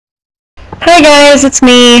Hi guys, it's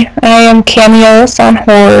me. I am Chamios on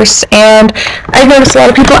Howrse, and I've noticed a lot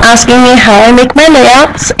of people asking me how I make my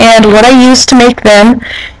layouts and what I use to make them,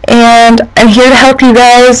 and I'm here to help you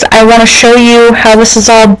guys. I want to show you how this is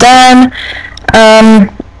all done.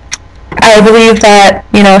 I believe that,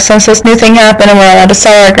 since this new thing happened and we're allowed to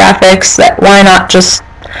sell our graphics, that why not just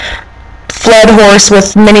flood Howrse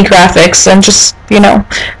with mini graphics and just,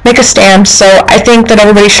 make a stand. So I think that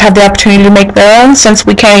everybody should have the opportunity to make their own, since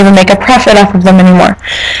we can't even make a profit off of them anymore.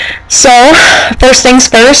 So first things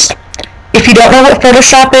first, if you don't know what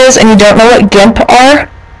Photoshop is and you don't know what GIMP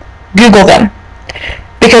are, Google them,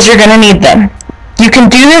 because you're going to need them. You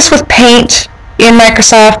can do this with Paint in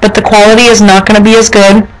Microsoft, but the quality is not going to be as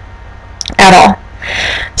good at all.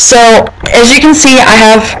 So as you can see, I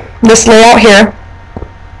have this layout here.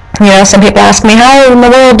 Some people ask me, how in the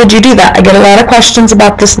world did you do that? I get a lot of questions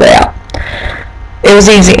about this layout. It was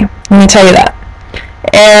easy, let me tell you that.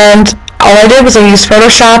 And all I did was I used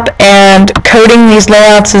Photoshop, and coding these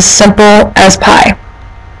layouts is simple as pie.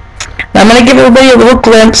 Now I'm going to give everybody a little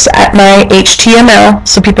glimpse at my HTML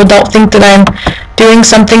so people don't think that I'm doing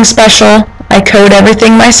something special. I code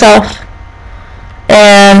everything myself.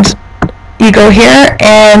 And you go here,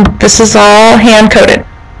 and this is all hand-coded.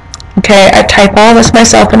 Okay, I type all this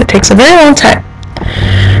myself, and it takes a very long time.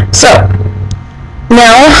 So,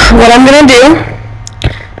 now what I'm going to do,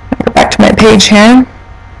 go back to my page here.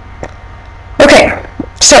 Okay,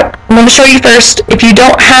 so I'm going to show you first. If you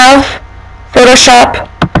don't have Photoshop,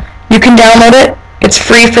 you can download it. It's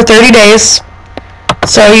free for 30 days.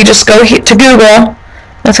 So you just go to Google.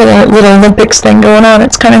 That's a little Olympics thing going on.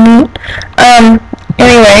 It's kind of neat.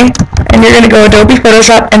 Anyway, and you're going to go Adobe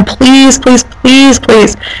Photoshop, and please, please, please,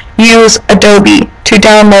 please use Adobe to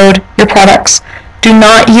download your products. Do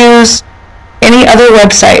not use any other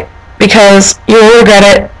website, because you'll regret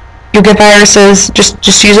it. You'll get viruses.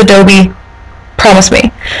 Just use Adobe. Promise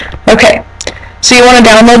me. Okay, so you want to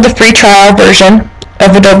download the free trial version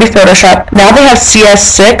of Adobe Photoshop. Now they have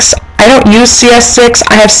CS6. I don't use CS6.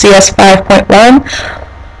 I have CS 5.1.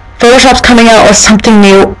 Photoshop's coming out with something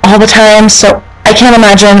new all the time, so I can't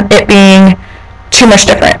imagine it being too much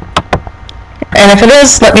different. And if it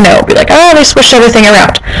is, let me know. Be like, oh, they switched everything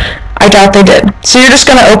around. I doubt they did. So you're just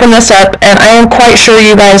going to open this up, and I am quite sure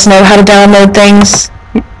you guys know how to download things.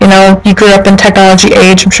 You grew up in technology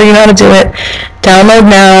age. I'm sure you know how to do it. Download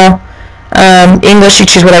now. English, you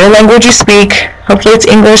choose whatever language you speak. Hopefully it's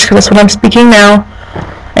English, because that's what I'm speaking now.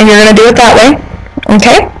 And you're going to do it that way.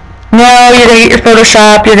 Okay? Now you're going to get your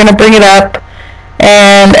Photoshop. You're going to bring it up,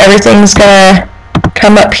 and everything's going to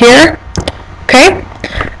come up here. Okay?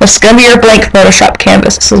 This is going to be your blank Photoshop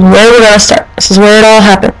canvas. This is where we're going to start. This is where it all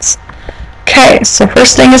happens. Okay, so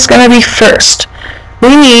first thing is going to be first.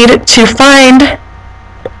 We need to find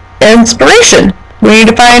inspiration. We need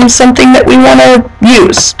to find something that we want to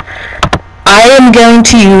use. I am going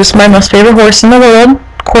to use my most favorite horse in the world,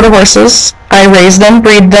 quarter horses. I raise them,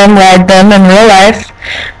 breed them, ride them in real life.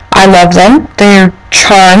 I love them. They're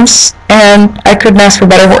charms, and I couldn't ask for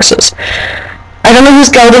better horses. I don't know whose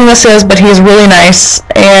gelding this is, but he is really nice,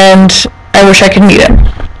 and I wish I could meet him.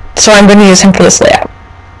 So I'm going to use him for this layout.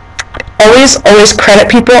 Always, always credit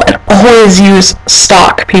people, and always use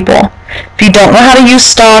stock people. If you don't know how to use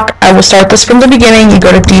stock, I will start this from the beginning. You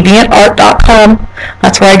go to deviantart.com.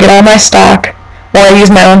 That's where I get all my stock, or I use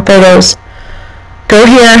my own photos. Go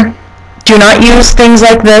here. Do not use things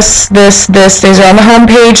like this. These are on the home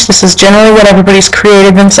page. This is generally what everybody's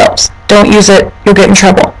created themselves. Don't use it. You'll get in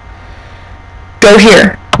trouble. Go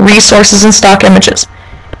here, resources and stock images.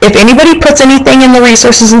 If anybody puts anything in the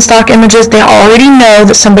resources and stock images, they already know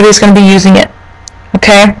that somebody's going to be using it.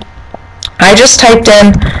 Okay? I just typed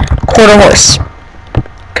in quarter horse.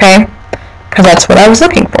 Okay? Because that's what I was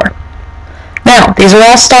looking for. Now, these are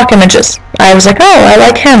all stock images. I was like, oh, I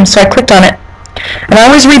like him, so I clicked on it. And I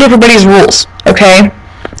always read everybody's rules. Okay?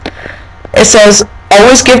 It says,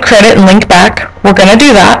 always give credit and link back. We're going to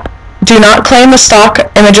do that. Do not claim the stock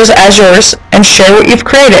images as yours, and share what you've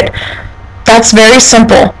created. That's very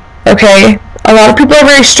simple, okay? A lot of people are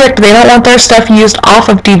very strict. They don't want their stuff used off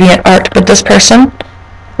of DeviantArt, but this person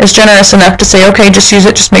is generous enough to say, okay, just use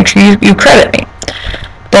it, just make sure you credit me.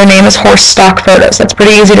 Their name is Howrse Stock Photos. That's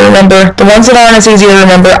pretty easy to remember. The ones that aren't as easy to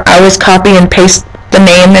remember, I always copy and paste the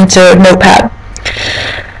name into Notepad.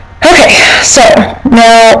 Okay, so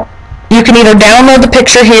now you can either download the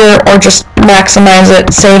picture here or just maximize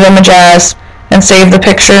it, save image as, and save the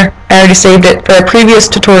picture. I already saved it for a previous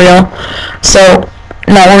tutorial, so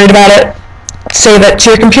not worried about it. Save it to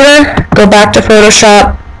your computer, go back to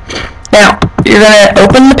Photoshop. Now, you're going to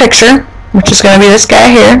open the picture, which is going to be this guy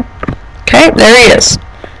here. Okay, there he is.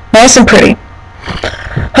 Nice and pretty.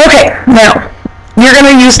 Okay, now you're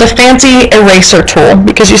going to use the fancy eraser tool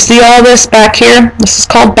because you see all this back here? This is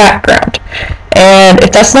called background. And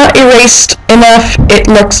if that's not erased enough, it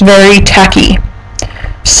looks very tacky.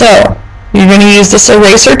 So you're going to use this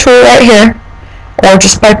eraser tool right here, or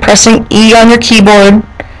just by pressing E on your keyboard.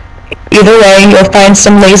 Either way, you'll find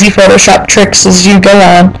some lazy Photoshop tricks as you go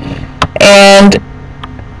on. And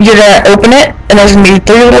you're going to open it, and there's going to be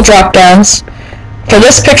 3 little drop downs. For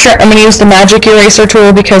this picture, I'm going to use the magic eraser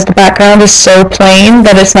tool because the background is so plain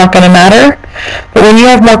that it's not going to matter. But when you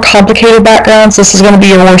have more complicated backgrounds, this is going to be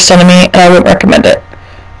your worst enemy, and I wouldn't recommend it.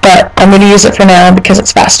 But I'm going to use it for now because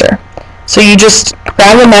it's faster. So you just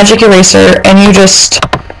grab the magic eraser, and you just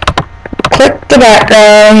click the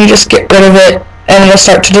background, you just get rid of it, and it'll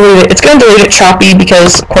start to delete it. It's going to delete it choppy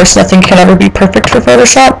because, of course, nothing can ever be perfect for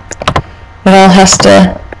Photoshop. It all has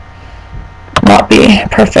to not be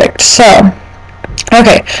perfect. So,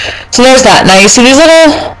 okay, so there's that. Now you see these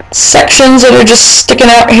little sections that are just sticking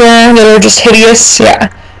out here that are just hideous?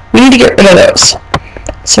 Yeah, we need to get rid of those.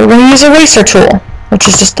 So we're going to use eraser tool, which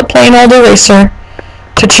is just a plain old eraser.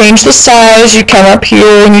 To change the size, you come up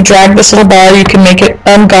here and you drag this little bar. You can make it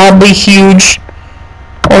ungodly huge,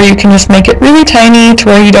 or you can just make it really tiny to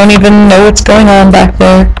where you don't even know what's going on back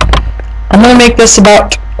there. I'm going to make this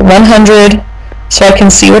about 100 so I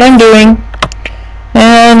can see what I'm doing.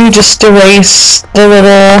 And you just erase the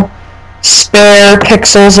little spare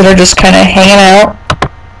pixels that are just kind of hanging out,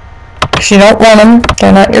 because you don't want them.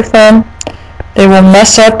 They're not your friend. They will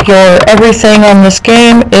mess up your everything on this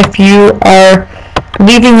game if you are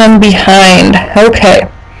leaving them behind. Okay,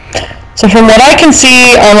 so from what I can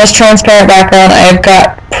see on this transparent background, I've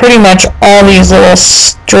got pretty much all these little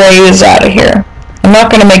strays out of here. I'm not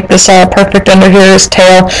going to make this all perfect under here, his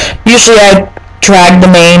tail. Usually I drag the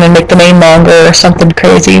mane and make the mane longer or something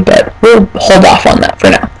crazy, but we'll hold off on that for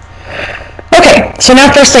now. Okay, so now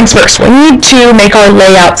first things first, we need to make our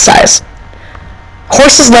layout size.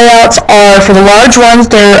 Howrse's layouts are, for the large ones,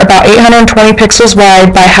 they're about 820 pixels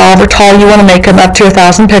wide by however tall you want to make them, up to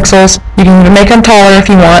 1,000 pixels. You can make them taller if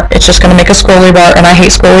you want. It's just going to make a scrolly bar, and I hate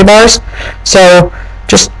scrolly bars, so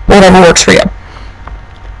just whatever works for you.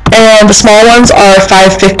 And the small ones are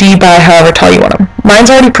 550 by however tall you want them. Mine's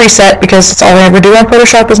already preset because it's all I ever do on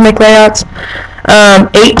Photoshop is make layouts.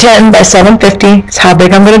 810 by 750 is how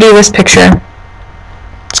big I'm going to do this picture.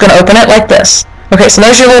 It's going to open it like this. Okay, so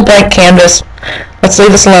there's your little blank canvas. Let's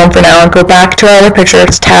leave this alone for now and go back to our other picture.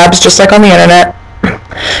 It's tabs just like on the internet.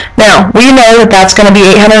 Now, we know that that's going to be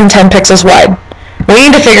 810 pixels wide. We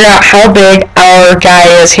need to figure out how big our guy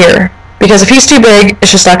is here, because if he's too big,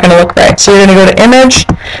 it's just not going to look right. So you're going to go to image,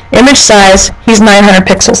 image size, he's 900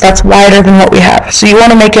 pixels. That's wider than what we have. So you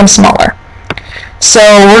want to make him smaller. So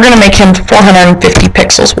we're going to make him 450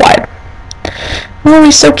 pixels wide. Oh,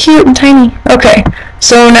 he's so cute and tiny. Okay,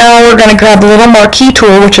 so now we're going to grab the little marquee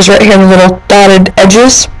tool, which is right here, the little dotted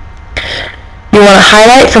edges. You want to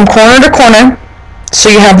highlight from corner to corner,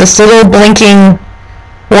 so you have this little blinking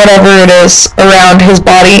whatever it is around his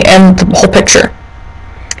body and the whole picture.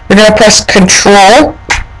 You're going to press Control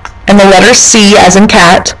and the letter C as in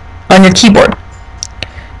cat on your keyboard.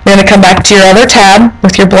 You're going to come back to your other tab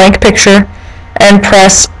with your blank picture and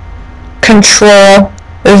press Control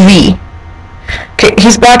V. Okay,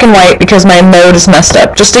 he's black and white because my mode is messed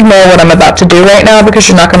up. Just ignore what I'm about to do right now because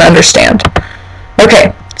you're not going to understand.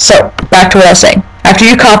 Okay, so back to what I was saying. After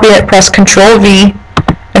you copy it, press Control V,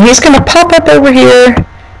 and he's going to pop up over here.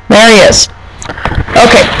 There he is.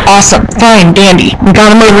 Okay, awesome, fine, dandy. We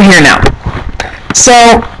got him over here now.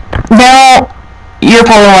 So now you're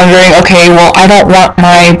probably wondering, okay, well, I don't want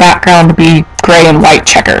my background to be gray and white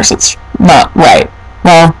checkers. It's not right.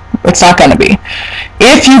 Well, it's not going to be.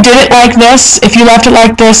 If you did it like this, if you left it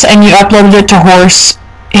like this and you uploaded it to Howrse,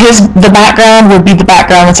 the background would be the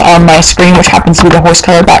background that's on my screen, which happens to be the Howrse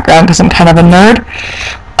color background because I'm kind of a nerd.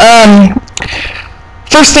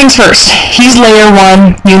 First things first, he's layer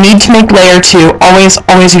 1. You need to make layer 2.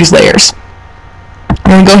 Always use layers.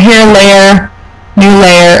 I'm going to go here, layer, new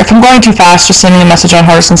layer. If I'm going too fast, just send me a message on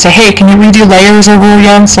Howrse and say, hey, can you redo layers over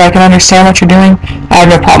again so I can understand what you're doing? I have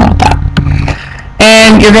no problem with that.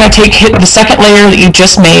 And you're going to take the second layer that you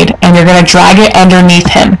just made, and you're going to drag it underneath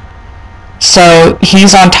him. So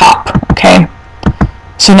he's on top, okay?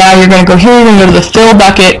 So now you're going to go here, you're going to go to the fill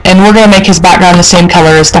bucket, and we're going to make his background the same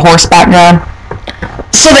color as the Howrse background,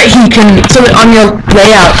 so that on your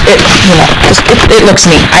layout, it looks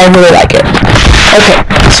neat. I really like it. Okay,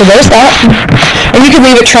 so there's that. And you can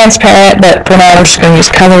leave it transparent, but for now we're just going to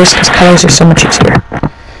use colors, because colors are so much easier.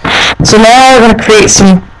 So now we're going to create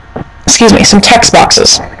some text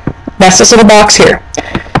boxes. That's this little box here.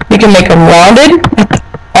 You can make them rounded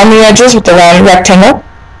on the edges with the rounded rectangle,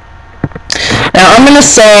 Now I'm going to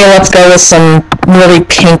say let's go with some really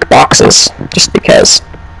pink boxes, just because.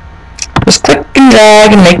 Just click and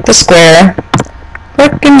drag and make the square.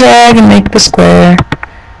 Click and drag and make the square.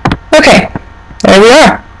 Okay, there we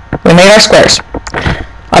are. We made our squares.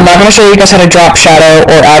 I'm not going to show you guys how to drop shadow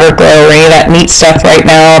or outer glow or any of that neat stuff right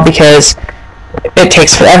now because it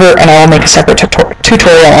takes forever and I'll make a separate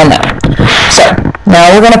tutorial on that. So, now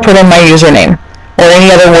we're going to put in my username or any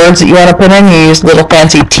other words that you want to put in. You use a little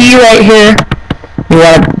fancy T right here. You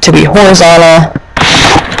want it to be horizontal.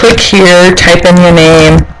 Click here, type in your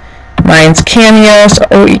name. Mine's chamios.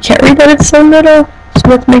 Oh, you can't read that, it's so little. So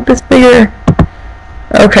let's make this bigger.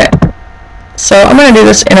 Okay. So I'm going to do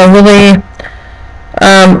this in a really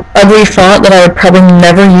ugly font that I would probably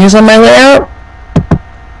never use on my layout.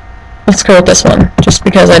 Let's go with this one, just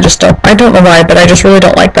because I don't know why, but I just really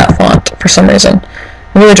don't like that font for some reason.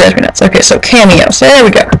 It really drives me nuts. Okay, so chamios. There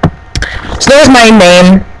we go. So there's my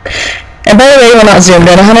name. And by the way, we're not zoomed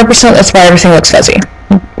in 100%, that's why everything looks fuzzy.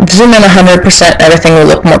 Zoom in 100%, everything will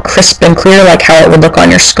look more crisp and clear, like how it would look on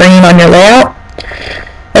your screen on your layout.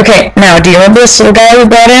 Okay, now, do you remember this little guy we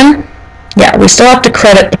brought in? Yeah, we still have to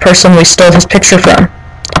credit the person we stole his picture from.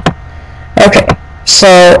 Okay,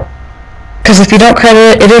 so, because if you don't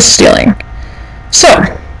credit it, it is stealing. So,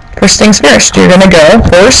 first things first, you're going to go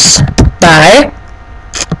Howrse by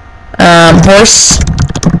Howrse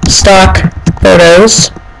stock photos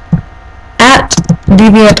at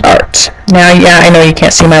DeviantArt. Now, yeah, I know you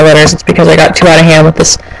can't see my letters. It's because I got too out of hand with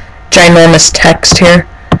this ginormous text here.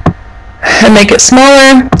 And make it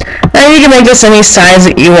smaller. Now you can make this any size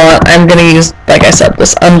that you want. I'm going to use, like I said,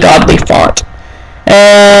 this ungodly font.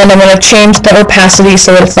 And I'm going to change the opacity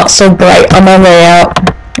so that it's not so bright on my layout.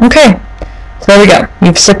 Okay, so there we go.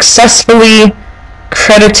 You've successfully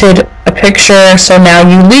credited a picture, so now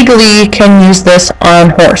you legally can use this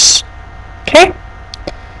on Howrse. Okay?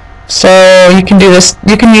 So you can do this,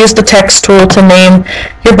 you can use the text tool to name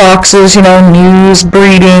your boxes, you know, news,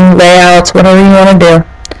 breeding, layouts, whatever you want to do.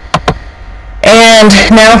 And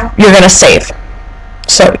now you're going to save.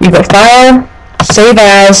 So you go File, Save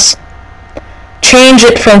As, change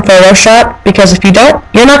it from Photoshop, because if you don't,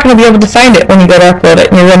 you're not going to be able to find it when you go to upload it,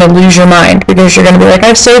 and you're going to lose your mind, because you're going to be like,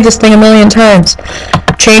 I've saved this thing a million times.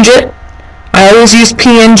 Change it. I always use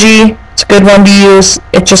PNG. It's a good one to use.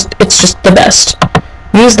 It's just the best.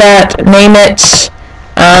 Use that, name it,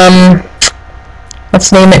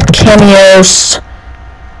 let's name it Chamios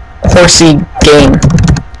Horsey Game.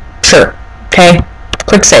 Sure, okay,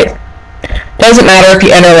 click save. Doesn't matter if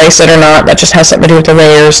you interlace it or not, that just has something to do with the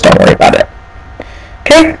layers, don't worry about it.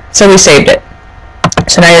 Okay, so we saved it.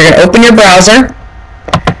 So now you're going to open your browser,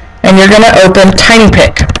 and you're going to open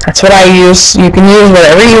TinyPic. That's what I use. You can use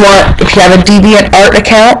whatever you want. If you have a DeviantArt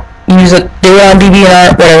account, use it, do it on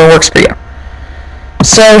DeviantArt, whatever works for you.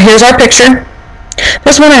 So here's our picture.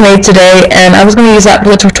 This one I made today, and I was going to use that for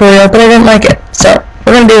the tutorial, but I didn't like it. So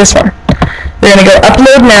we're going to do this one. We're going to go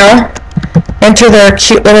upload now, enter their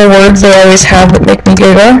cute little words they always have that make me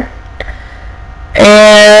giggle.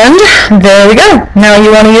 And there we go. Now you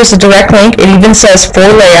want to use the direct link. It even says for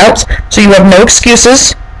layouts, so you have no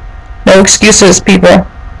excuses. No excuses, people.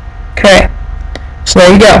 Okay. So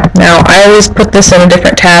there you go. Now I always put this in a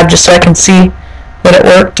different tab just so I can see that it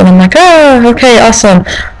worked, and I'm like, oh, okay, awesome.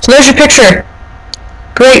 So there's your picture.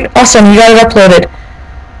 Great, awesome, you got it uploaded.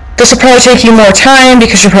 This will probably take you more time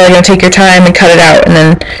because you're probably going to take your time and cut it out, and then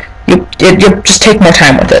you'll just take more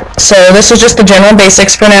time with it. So this is just the general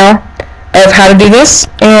basics for now of how to do this,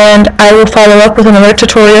 and I will follow up with another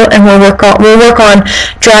tutorial, and we'll work on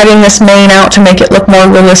dragging this mane out to make it look more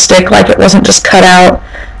realistic, like it wasn't just cut out.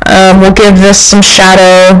 We'll give this some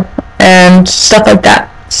shadow and stuff like that.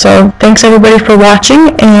 So thanks everybody for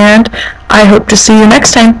watching, and I hope to see you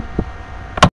next time.